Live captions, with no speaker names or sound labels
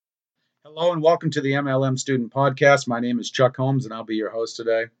Hello and welcome to the MLM Student Podcast. My name is Chuck Holmes and I'll be your host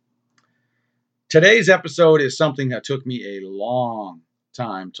today. Today's episode is something that took me a long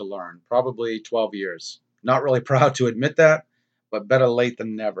time to learn, probably 12 years. Not really proud to admit that, but better late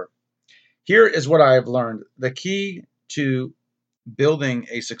than never. Here is what I have learned. The key to building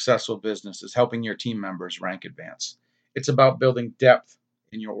a successful business is helping your team members rank advance. It's about building depth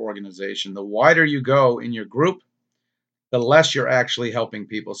in your organization. The wider you go in your group, the less you're actually helping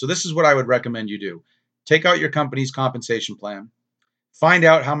people. So this is what I would recommend you do. Take out your company's compensation plan. Find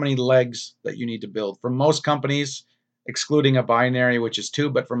out how many legs that you need to build. For most companies, excluding a binary, which is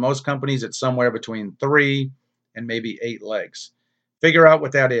 2, but for most companies, it's somewhere between 3 and maybe 8 legs. Figure out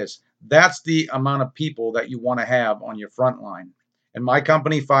what that is. That's the amount of people that you want to have on your front line. In my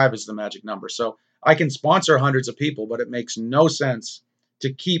company, 5 is the magic number. So I can sponsor hundreds of people, but it makes no sense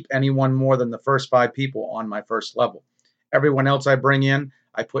to keep anyone more than the first 5 people on my first level. Everyone else I bring in,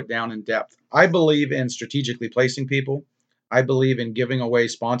 I put down in depth. I believe in strategically placing people. I believe in giving away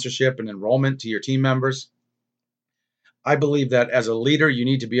sponsorship and enrollment to your team members. I believe that as a leader, you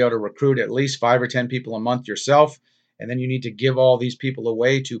need to be able to recruit at least 5 or 10 people a month yourself, and then you need to give all these people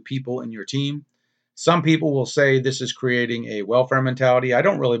away to people in your team. Some people will say this is creating a welfare mentality. I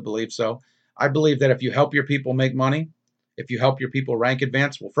don't really believe so. I believe that if you help your people make money, if you help your people rank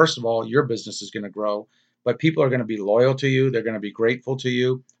advance, well, first of all, your business is going to grow. But people are going to be loyal to you. They're going to be grateful to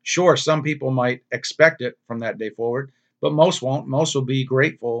you. Sure, some people might expect it from that day forward, but most won't. Most will be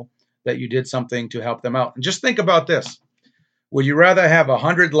grateful that you did something to help them out. And just think about this. Would you rather have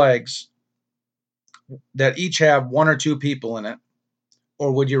 100 legs that each have 1 or 2 people in it?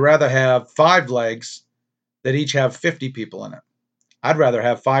 Or would you rather have 5 legs that each have 50 people in it? I'd rather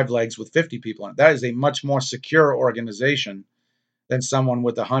have 5 legs with 50 people in it. That is a much more secure organization than someone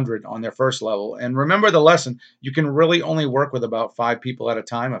with 100 on their first level. And remember the lesson, you can really only work with about 5 people at a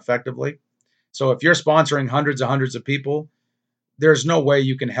time effectively. So if you're sponsoring hundreds of people, there's no way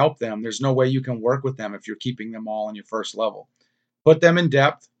you can help them. There's no way you can work with them if you're keeping them all on your first level. Put them in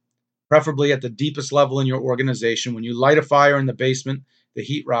depth, preferably at the deepest level in your organization. When you light a fire in the basement, the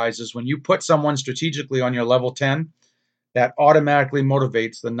heat rises. When you put someone strategically on your level 10, that automatically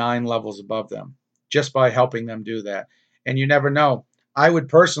motivates the 9 levels above them just by helping them do that. And you never know. I would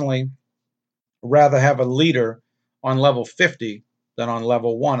personally rather have a leader on level 50 than on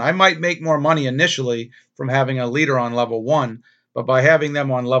level 1. I might make more money initially from having a leader on level 1, but by having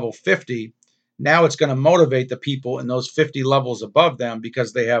them on level 50, now it's going to motivate the people in those 50 levels above them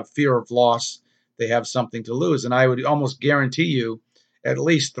because they have fear of loss. They have something to lose. And I would almost guarantee you at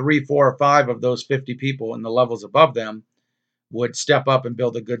least 3, 4, or 5 of those 50 people in the levels above them would step up and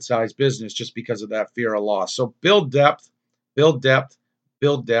build a good-sized business just because of that fear of loss. So build depth, build depth,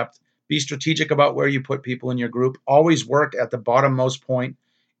 build depth. Be strategic about where you put people in your group. Always work at the bottommost point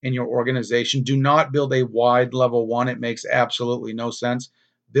in your organization. Do not build a wide level 1. It makes absolutely no sense.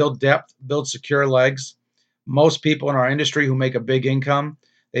 Build depth, build secure legs. Most people in our industry who make a big income,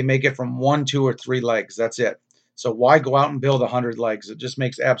 they make it from 1, 2, or 3 legs. That's it. So why go out and build 100 legs? It just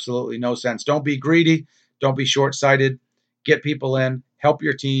makes absolutely no sense. Don't be greedy. Don't be short-sighted. Get people in, help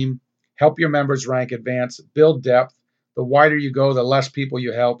your team, help your members rank advance, build depth. The wider you go, the less people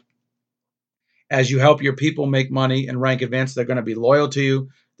you help. As you help your people make money and rank advance, they're going to be loyal to you.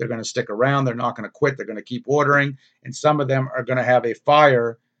 They're going to stick around. They're not going to quit. They're going to keep ordering. And some of them are going to have a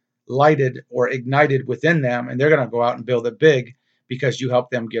fire lighted or ignited within them, and they're going to go out and build it big because you help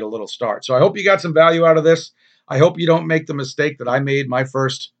them get a little start. So I hope you got some value out of this. I hope you don't make the mistake that I made my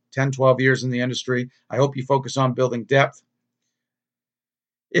first 10, 12 years in the industry. I hope you focus on building depth.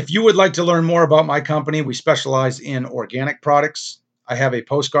 If you would like to learn more about my company, we specialize in organic products. I have a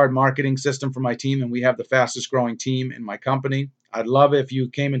postcard marketing system for my team, and we have the fastest growing team in my company. I'd love if you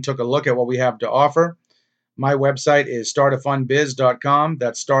came and took a look at what we have to offer. My website is startafunbiz.com.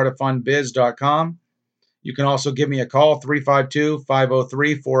 That's startafunbiz.com. You can also give me a call,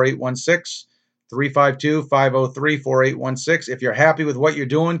 352-503-4816, 352-503-4816. If you're happy with what you're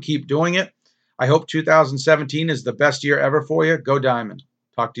doing, keep doing it. I hope 2017 is the best year ever for you. Go Diamond.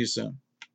 Talk to you soon.